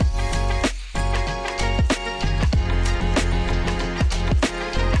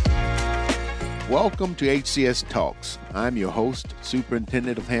Welcome to HCS Talks. I'm your host,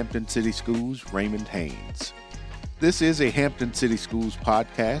 Superintendent of Hampton City Schools, Raymond Haynes. This is a Hampton City Schools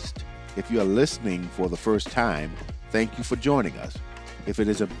podcast. If you are listening for the first time, thank you for joining us. If it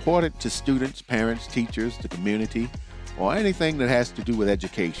is important to students, parents, teachers, the community, or anything that has to do with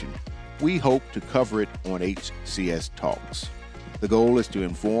education, we hope to cover it on HCS Talks. The goal is to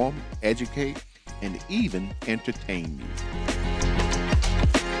inform, educate, and even entertain you.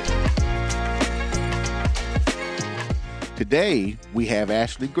 Today, we have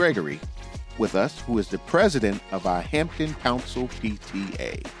Ashley Gregory with us, who is the president of our Hampton Council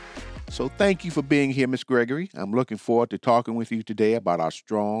PTA. So thank you for being here, Ms. Gregory. I'm looking forward to talking with you today about our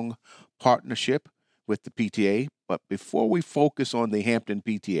strong partnership with the PTA. But before we focus on the Hampton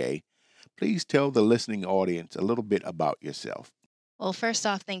PTA, please tell the listening audience a little bit about yourself. Well, first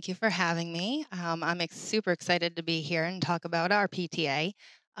off, thank you for having me. I'm super excited to be here and talk about our PTA.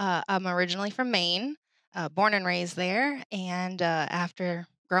 I'm originally from Maine, born and raised there, and after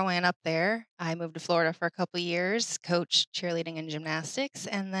growing up there, I moved to Florida for a couple years, coached cheerleading and gymnastics,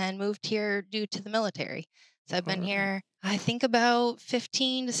 and then moved here due to the military. So I've been here, I think, about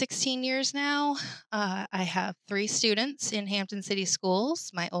 15 to 16 years now. I have 3 students in Hampton City Schools.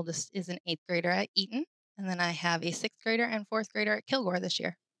 My oldest is an 8th grader at Eaton. And then I have a 6th grader and 4th grader at Kilgore this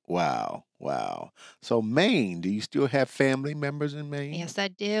year. Wow. So Maine, do you still have family members in Maine? Yes, I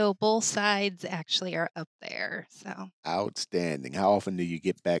do. Both sides actually are up there. Outstanding. How often do you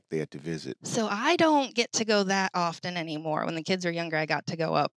get back there to visit? So I don't get to go that often anymore. When the kids are younger, I got to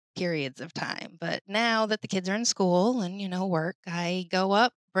go up periods of time. But now that the kids are in school and, work, I go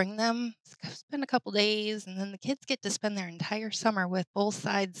up, bring them, spend a couple days, and then the kids get to spend their entire summer with both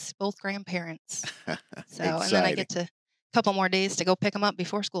sides, both grandparents. And then I get a couple more days to go pick them up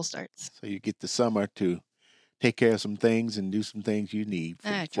before school starts. So you get the summer to take care of some things and do some things you need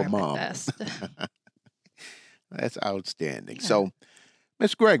for mom. My best. That's outstanding. Yeah. So,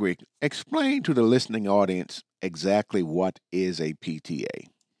 Ms. Gregory, explain to the listening audience exactly what is a PTA.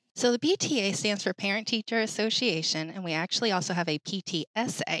 So the PTA stands for Parent Teacher Association, and we actually also have a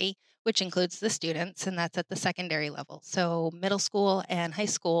PTSA, which includes the students, and that's at the secondary level. So middle school and high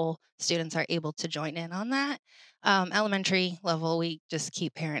school students are able to join in on that. Elementary level, we just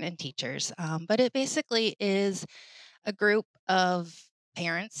keep parent and teachers. But it basically is a group of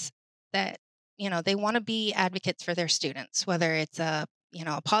parents that, they want to be advocates for their students, whether it's a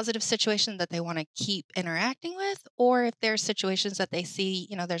positive situation that they want to keep interacting with, or if there's situations that they see,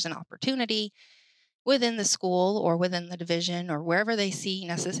 there's an opportunity within the school or within the division or wherever they see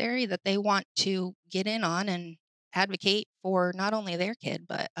necessary that they want to get in on and advocate for not only their kid,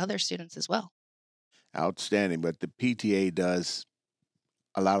 but other students as well. Outstanding. But the PTA does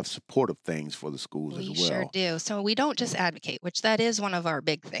a lot of supportive things for the schools as well. We sure do. So we don't just advocate, which that is one of our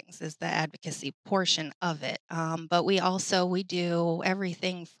big things, is the advocacy portion of it. But we do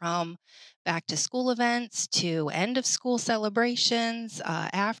everything from back to school events to end of school celebrations,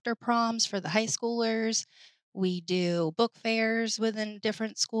 after proms for the high schoolers. We do book fairs within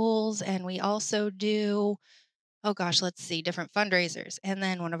different schools, and we also do different fundraisers. And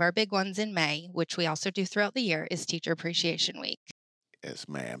then one of our big ones in May, which we also do throughout the year, is Teacher Appreciation Week. Yes,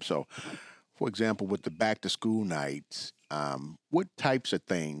 ma'am. So, for example, with the back-to-school nights, what types of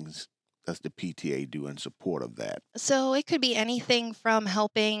things does the PTA do in support of that? So it could be anything from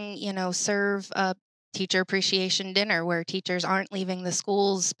helping, serve a teacher appreciation dinner where teachers aren't leaving the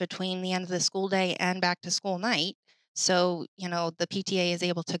schools between the end of the school day and back-to-school night. So, the PTA is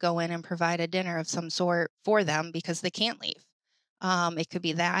able to go in and provide a dinner of some sort for them because they can't leave. It could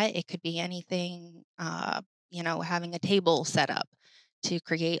be that. It could be anything, having a table set up to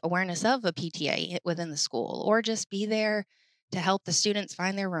create awareness of a PTA within the school, or just be there to help the students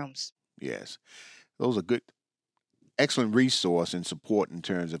find their rooms. Yes. Those are good, excellent resource and support in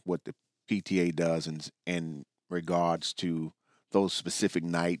terms of what the PTA does in regards to those specific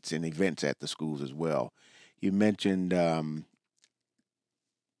nights and events at the schools as well. You mentioned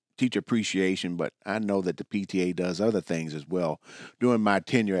teacher appreciation, but I know that the PTA does other things as well. During my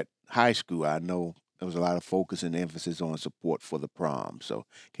tenure at high school, I know there was a lot of focus and emphasis on support for the prom. So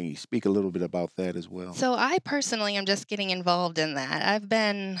can you speak a little bit about that as well? So I personally am just getting involved in that. I've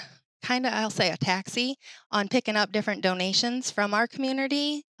been I'll say a taxi on picking up different donations from our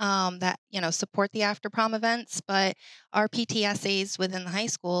community that, support the after prom events. But our PTSAs within the high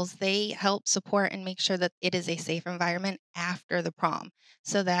schools, they help support and make sure that it is a safe environment after the prom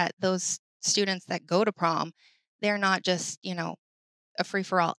so that those students that go to prom, they're not just, a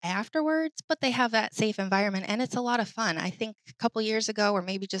free-for-all afterwards, but they have that safe environment, and it's a lot of fun. I think a couple years ago or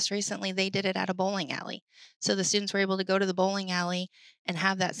maybe just recently, they did it at a bowling alley. So the students were able to go to the bowling alley and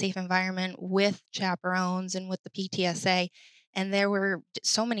have that safe environment with chaperones and with the PTSA, and there were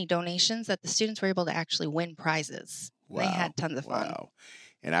so many donations that the students were able to actually win prizes. They Wow. had tons of fun. Wow.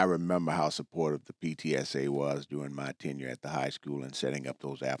 And I remember how supportive the PTSA was during my tenure at the high school and setting up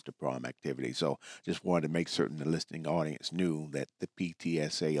those after prom activities. So just wanted to make certain the listening audience knew that the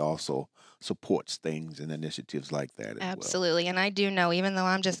PTSA also supports things and initiatives like that as well. Absolutely. And I do know, even though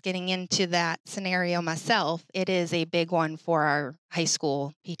I'm just getting into that scenario myself, it is a big one for our high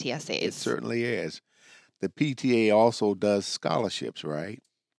school It PTSAs. certainly is. The PTA also does scholarships, right?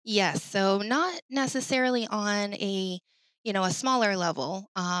 Yes. So not necessarily on a smaller level,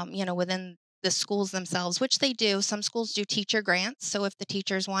 within the schools themselves, which they do. Some schools do teacher grants. So if the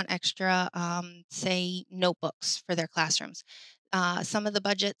teachers want extra, say, notebooks for their classrooms, some of the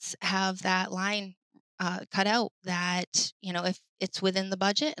budgets have that line cut out that, if it's within the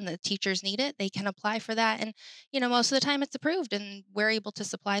budget and the teachers need it, they can apply for that. And, most of the time it's approved and we're able to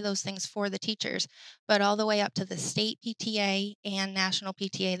supply those things for the teachers. But all the way up to the state PTA and national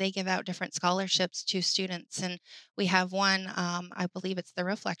PTA, they give out different scholarships to students. And we have one, I believe it's the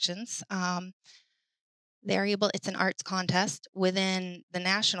Reflections. It's an arts contest within the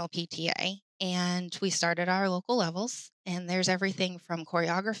national PTA. And we start at our local levels. And there's everything from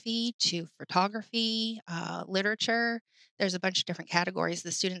choreography to photography, literature. There's a bunch of different categories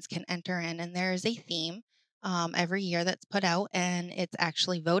the students can enter in. And there is a theme every year that's put out, and it's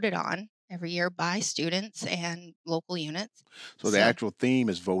actually voted on every year by students and local units. So the actual theme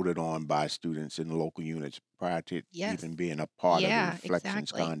is voted on by students in the local units prior to Yes. even being a part of the Yeah,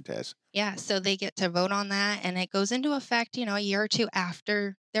 Reflections exactly. contest. Yeah, so they get to vote on that, and it goes into effect, a year or two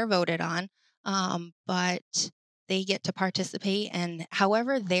after they're voted on. But they get to participate, and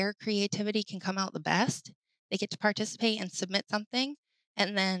however their creativity can come out the best, they get to participate and submit something,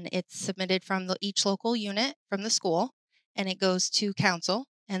 and then it's submitted from each local unit from the school, and it goes to council,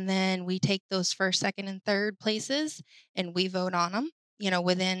 and then we take those first, second, and third places, and we vote on them,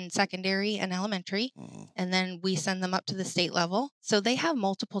 within secondary and elementary, Mhm. and then we send them up to the state level. So they have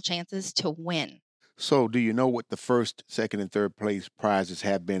multiple chances to win. So do you know what the first, second, and third place prizes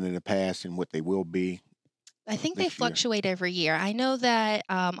have been in the past and what they will be I think they this year? fluctuate every year. I know that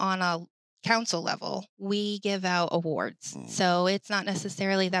on a council level, we give out awards. Mm, So it's not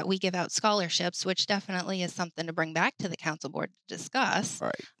necessarily that we give out scholarships, which definitely is something to bring back to the council board to discuss.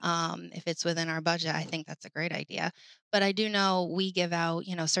 right, If it's within our budget, I think that's a great idea. But I do know we give out,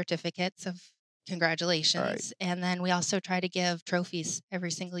 certificates of right. congratulations. And then we also try to give trophies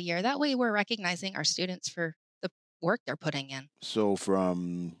every single year. That way we're recognizing our students for the work they're putting in. So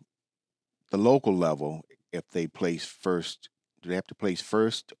from the local level, if they place first, do they have to place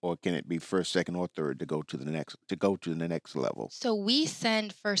first, or can it be first, second, or third to go to the next level? So we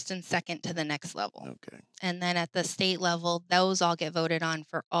send first and second to the next level. Okay. And then at the state level, those all get voted on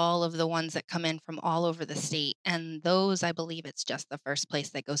for all of the ones that come in from all over the state. And those, I believe it's just the first place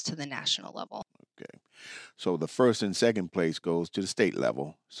that goes to the national level. Okay. So the first and second place goes to the state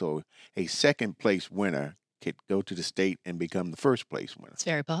level. So a second place winner could go to the state and become the first place winner. It's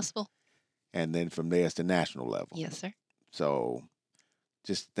very possible. And then from there it's the national level. Yes, sir. So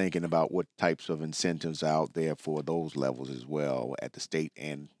just thinking about what types of incentives are out there for those levels as well at the state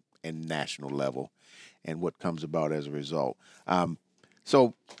and national level, and what comes about as a result.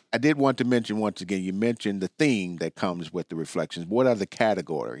 So I did want to mention once again, you mentioned the theme that comes with the Reflections. What are the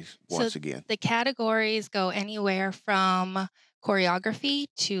categories once again? The categories go anywhere from choreography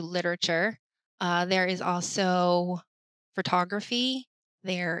to literature. There is also photography.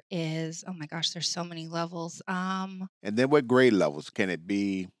 There is, oh my gosh, there's so many levels. And then what grade levels? Can it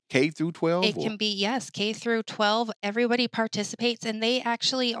be K through 12? It can be, yes, K through 12. Everybody participates, and they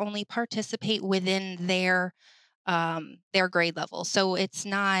actually only participate within their grade level. So it's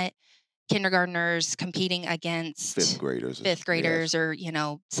not kindergartners competing against Fifth graders. fifth graders, Yes.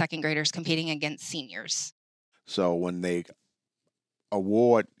 or second graders competing against seniors. So when they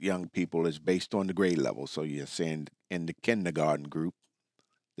award young people, it's based on the grade level. So you're saying in the kindergarten group,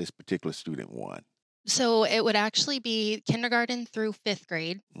 this particular student won. So it would actually be kindergarten through fifth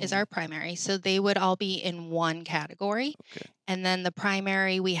grade is Mhm. our primary. So they would all be in one category. Okay. And then the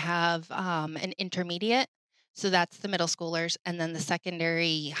primary, we have an intermediate. So that's the middle schoolers. And then the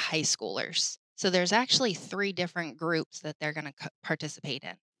secondary, high schoolers. So there's actually 3 different groups that they're going to participate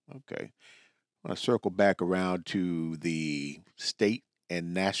in. Okay. I want to circle back around to the state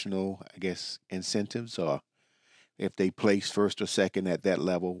and national, I guess, incentives, or if they place first or second at that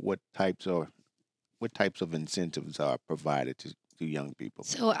level, what types of incentives are provided to to young people?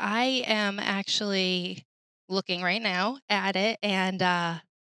 So I am actually looking right now at it, and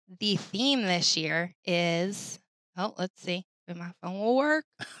the theme this year is, oh, let's see if my phone will work.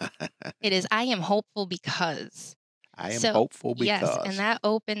 It is I am hopeful because. I am So, hopeful yes, and because. that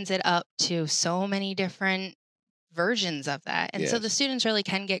opens it up to so many different versions of that. And so the Yes. students really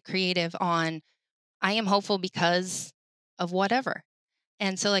can get creative on I am hopeful because of whatever.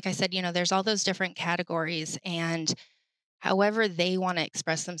 And so, like I said, there's all those different categories, and however they want to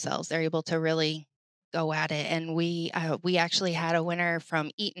express themselves, they're able to really go at it. And we actually had a winner from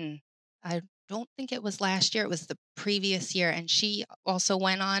Eaton. I don't think it was last year; it was the previous year, and she also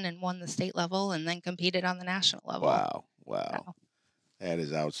went on and won the state level, and then competed on the national level. Wow. Wow. So That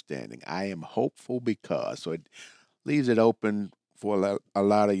is outstanding. I am hopeful because. So it leaves it open for a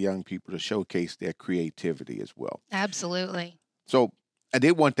lot of young people to showcase their creativity as well. absolutely. So I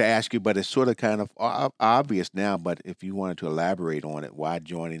did want to ask you, but it's sort of kind of obvious now, but if you wanted to elaborate on it, why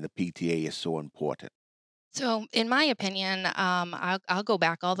joining the PTA is so important. So, in my opinion, I'll go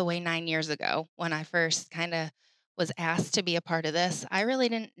back all the way 9 years ago when I first kind of was asked to be a part of this. I really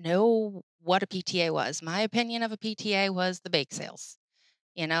didn't know what a PTA was. My opinion of a PTA was the bake sales,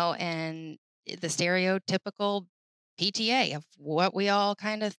 and the stereotypical PTA of what we all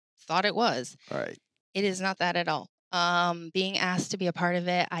kind of thought it was. Right. It is not that at all. Being asked to be a part of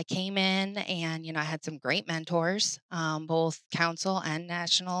it, I came in and, I had some great mentors, both council and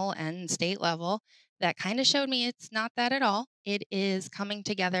national and state level, that kind of showed me it's not that at all. It is coming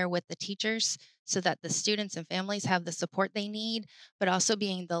together with the teachers so that the students and families have the support they need, but also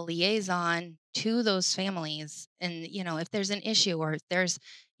being the liaison to those families. And, if there's an issue or if there's,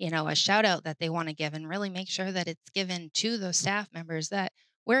 a shout out that they want to give, and really make sure that it's given to those staff members, that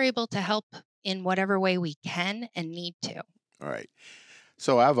we're able to help in whatever way we can and need to. All right.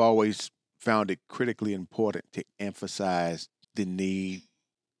 So I've always found it critically important to emphasize the need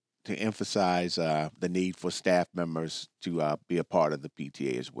the need for staff members to be a part of the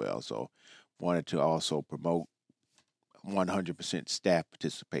PTA as well. So wanted to also promote 100% staff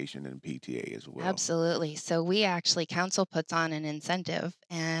participation in PTA as well. Absolutely. So we actually, council puts on an incentive,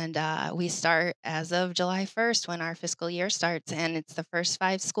 and we start as of July 1st when our fiscal year starts, and it's the first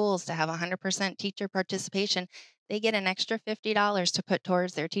 5 schools to have 100% teacher participation. They get an extra $50 to put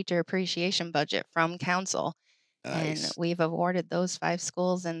towards their teacher appreciation budget from council. And Nice. we've awarded those 5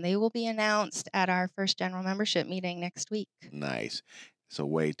 schools, and they will be announced at our first general membership meeting next week. Nice. It's a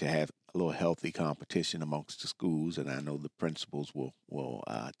way to have a little healthy competition amongst the schools, and I know the principals will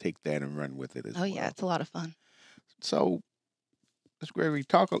take that and run with it as Oh, yeah, well. it's a lot of fun. So, Ms. Gregory,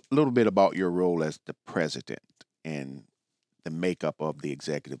 talk a little bit about your role as the president and the makeup of the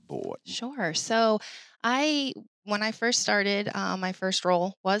executive board. Sure. So, when I first started, my first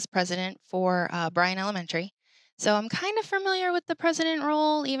role was president for Bryan Elementary. So I'm kind of familiar with the president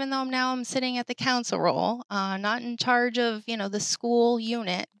role, even though I'm sitting at the council role, not in charge of the school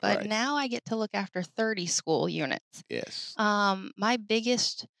unit, but Right. now I get to look after 30 school units. Yes. My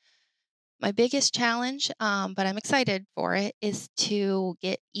biggest challenge, but I'm excited for it, is to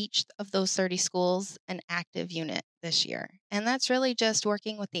get each of those 30 schools an active unit this year. And that's really just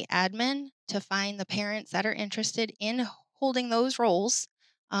working with the admin to find the parents that are interested in holding those roles,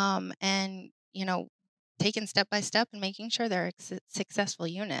 and, taking step by step and making sure they're a successful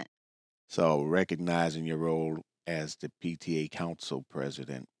unit. So, recognizing your role as the PTA council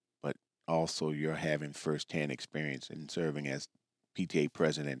president, but also you're having firsthand experience in serving as PTA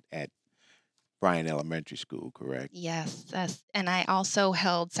president at Bryan Elementary School, correct? Yes. And I also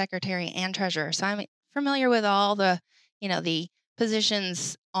held secretary and treasurer. So I'm familiar with all the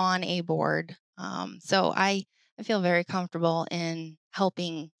positions on a board. So I feel very comfortable in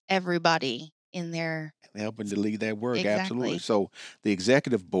helping everybody in their Helping to lead that work, absolutely. exactly. So, the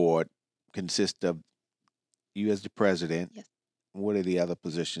executive board consists of you as the president. Yes. What are the other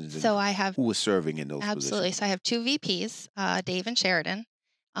positions and So I have who is serving in those absolutely. positions? So I have 2 VPs, Dave and Sheridan.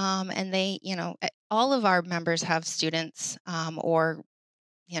 And they, all of our members have students, or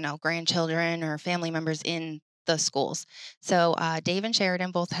grandchildren or family members in the schools. So Dave and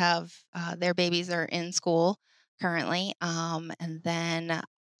Sheridan both have their babies are in school currently. And then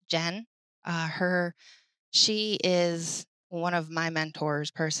Jen, she is one of my mentors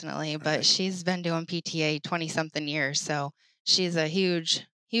personally, but Right. she's been doing PTA 20 something years. So she's a huge,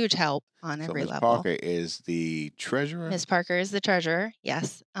 huge help on So every Ms. level. Parker is the treasurer? Ms. Parker is the treasurer,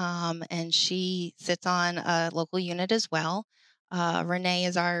 yes. And she sits on a local unit as well. Renee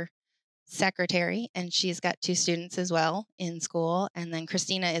is our secretary, and she's got 2 students as well in school. And then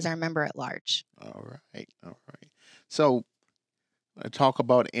Christina is our member at large. All right. All right. So talk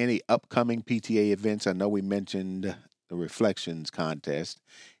about any upcoming PTA events. I know we mentioned the reflections contest.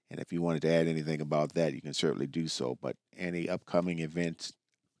 And if you wanted to add anything about that, you can certainly do so. But any upcoming events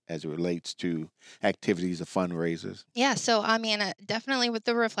as it relates to activities or fundraisers? Yeah, so I mean, definitely with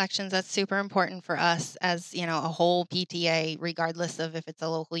the reflections, that's super important for us as, a whole PTA, regardless of if it's a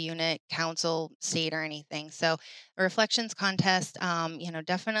local unit, council, state, or anything. So, a reflections contest,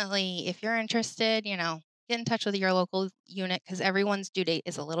 definitely if you're interested, get in touch with your local unit because everyone's due date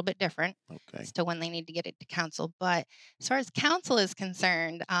is a little bit different Okay. as to when they need to get it to council. But as far as council is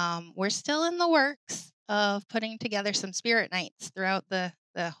concerned, we're still in the works of putting together some spirit nights throughout the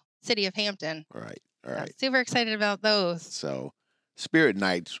city of Hampton. All right. All right. Super excited about those. So, Spirit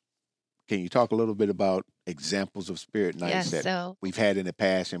Nights, can you talk a little bit about examples of Spirit Nights Yes, that so we've had in the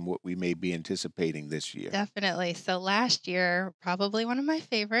past and what we may be anticipating this year? definitely. So last year, probably one of my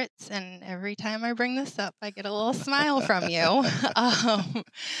favorites, and every time I bring this up, I get a little smile from you. um,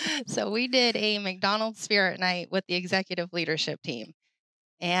 so we did a McDonald's Spirit Night with the executive leadership team.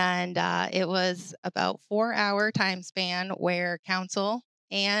 And it was about 4 hour time span where council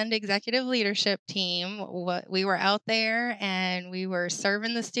and executive leadership team, we were out there and we were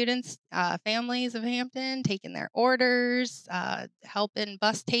serving the students, families of Hampton, taking their orders, helping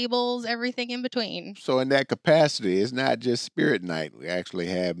bus tables, everything in between. So, in that capacity, it's not just Spirit Night. We actually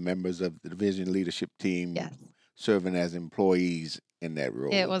have members of the division leadership team Yes. serving as employees in that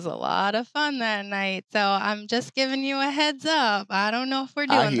role. It was a lot of fun that night. So I'm just giving you a heads up. I don't know if we're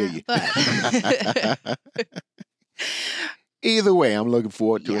I doing hear that, you. but Either way, I'm looking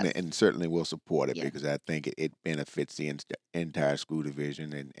forward to yes. it, and certainly will support it Yes. because I think it benefits the entire school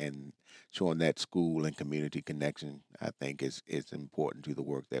division, and showing that school and community connection, I think is important to the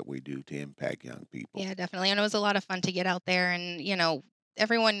work that we do to impact young people. Yeah, definitely. And it was a lot of fun to get out there and,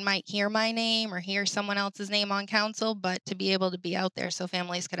 everyone might hear my name or hear someone else's name on council, but to be able to be out there so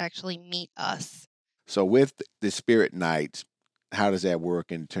families could actually meet us. So, with the Spirit Nights, how does that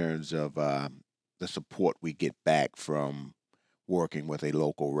work in terms of the support we get back from working with a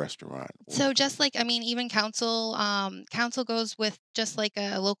local restaurant? So just like, even council goes with just like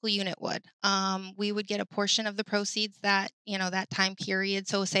a local unit would. We would get a portion of the proceeds that, that time period.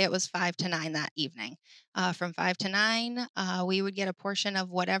 So say it was 5 to 9 that evening. From 5 to 9, we would get a portion of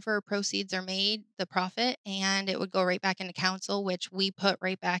whatever proceeds are made, the profit, and it would go right back into council, which we put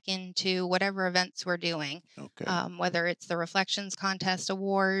right back into whatever events we're doing. Okay. Whether it's the reflections contest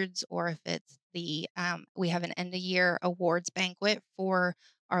awards or if it's we have an end of year awards banquet for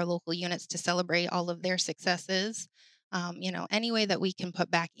our local units to celebrate all of their successes. Any way that we can put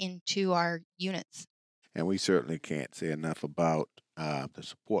back into our units. And we certainly can't say enough about the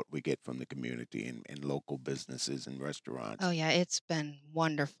support we get from the community and local businesses and restaurants. Oh, yeah, it's been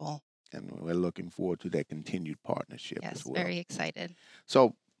wonderful. And we're looking forward to that continued partnership Yes, as well. very excited.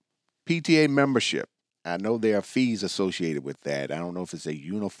 So, PTA membership, I know there are fees associated with that. I don't know if it's a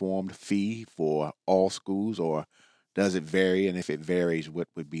uniformed fee for all schools or does it vary? And if it varies, what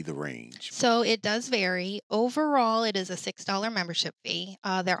would be the range? So it does vary. Overall, it is a $6 membership fee.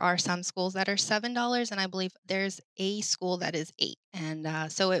 There are some schools that are $7, and I believe there's a school that is 8.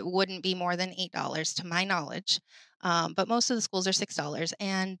 And so it wouldn't be more than $8 to my knowledge. But most of the schools are $6,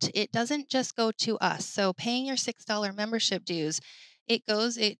 and it doesn't just go to us. So paying your $6 membership dues, it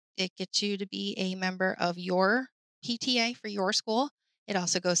gets you to be a member of your PTA for your school. It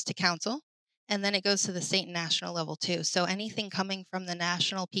also goes to council. And then it goes to the state and national level too. So anything coming from the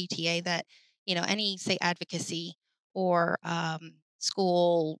national PTA that, any say advocacy or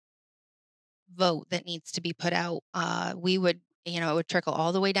school vote that needs to be put out, we would, it would trickle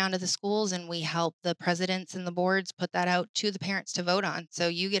all the way down to the schools and we help the presidents and the boards put that out to the parents to vote on. So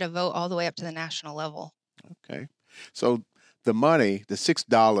you get a vote all the way up to the national level. Okay. So the money, the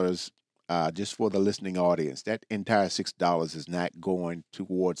 $6, just for the listening audience, that entire $6 is not going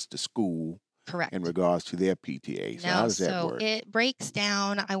towards the school. Correct. In regards to their PTA. So how does that work? It breaks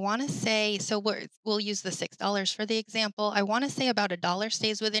down, I want to say, we'll use the $6 for the example. I want to say about $1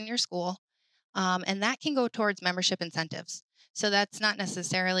 stays within your school, and that can go towards membership incentives. So that's not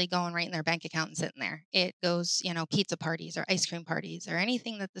necessarily going right in their bank account and sitting there. It goes, pizza parties or ice cream parties or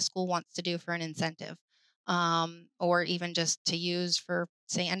anything that the school wants to do for an incentive, or even just to use for,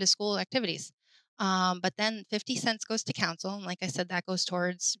 say, end of school activities. But then 50 cents goes to council. And like I said, that goes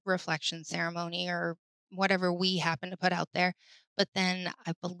towards reflection ceremony or whatever we happen to put out there. But then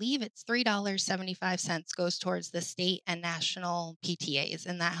I believe it's $3.75 goes towards the state and national PTAs.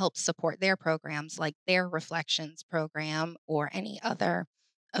 And that helps support their programs like their reflections program or any other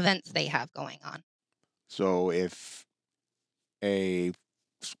events they have going on. So if a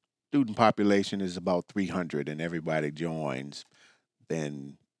student population is about 300 and everybody joins,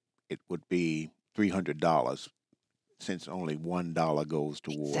 then it would be $300 since only $1 goes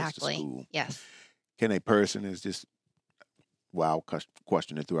towards the Exactly. school. Yes. Can a person, is just wild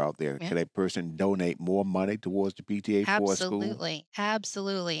question to throw out there, Yeah. can a person donate more money towards the PTA for a school? Absolutely.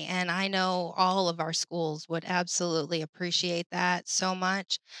 Absolutely. And I know all of our schools would absolutely appreciate that so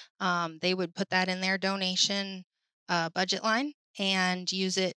much. They would put that in their donation budget line and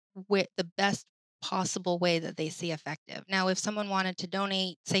use it with the best possible way that they see effective. Now, if someone wanted to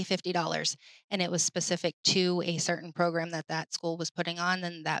donate, say $50, and it was specific to a certain program that that school was putting on,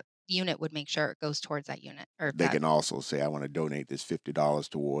 then that unit would make sure it goes towards that unit or They that. can also say, I want to donate this $50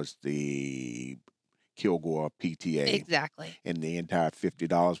 towards the Kilgore PTA, Exactly. and the entire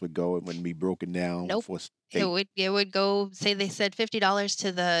 $50 would go. It wouldn't be broken down Nope. for It state. would go, say they said $50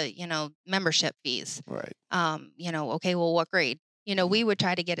 to the, membership fees. Right. Okay, well, what grade? Mm. We would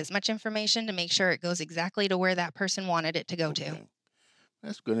try to get as much information to make sure it goes exactly to where that person wanted it to go to. Okay.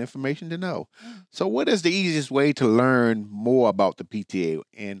 That's good information to know. Yeah. So what is the easiest way to learn more about the PTA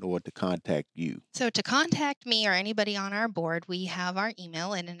and or to contact you? So to contact me or anybody on our board, we have our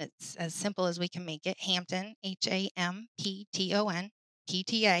email, and it's as simple as we can make it: Hampton, HAMPTON,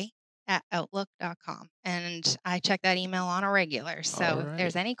 PTA @outlook.com. And I check that email on a regular. So All if right.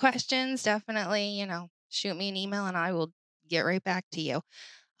 there's any questions, definitely, shoot me an email and I will get right back to you.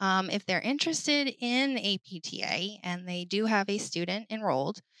 If they're interested in a PTA and they do have a student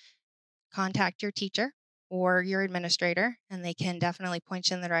enrolled, contact your teacher or your administrator, and they can definitely point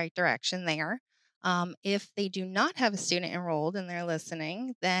you in the right direction there. If they do not have a student enrolled and they're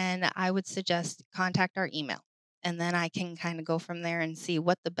listening, then I would suggest contact our email. And then I can kind of go from there and see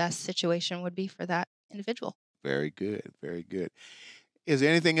what the best situation would be for that individual. Very good. Very good. Is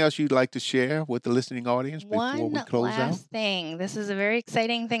there anything else you'd like to share with the listening audience before we One close out? last thing. This is a very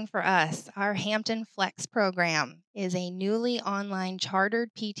exciting thing for us. Our Hampton Flex program is a newly online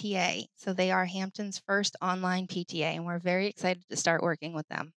chartered PTA. So they are Hampton's first online PTA, and we're very excited to start working with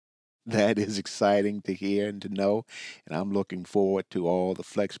them. That is exciting to hear and to know. And I'm looking forward to all the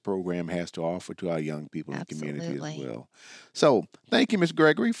Flex program has to offer to our young people in the community as Absolutely. well. So thank you, Ms.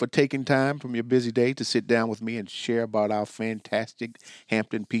 Gregory, for taking time from your busy day to sit down with me and share about our fantastic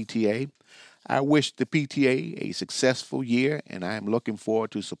Hampton PTA. I wish the PTA a successful year, and I am looking forward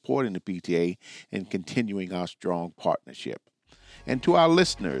to supporting the PTA and continuing our strong partnership. And to our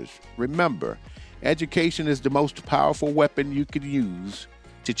listeners, remember, education is the most powerful weapon you could use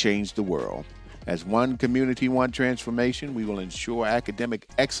to change the world. As one community, one transformation, we will ensure academic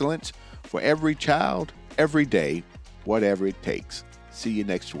excellence for every child, every day, whatever it takes. See you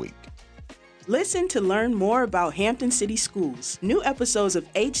next week. Listen to learn more about Hampton City Schools. New episodes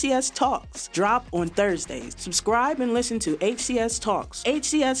of HCS Talks drop on Thursdays. Subscribe and listen to HCS Talks.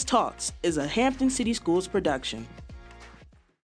 HCS Talks is a Hampton City Schools production.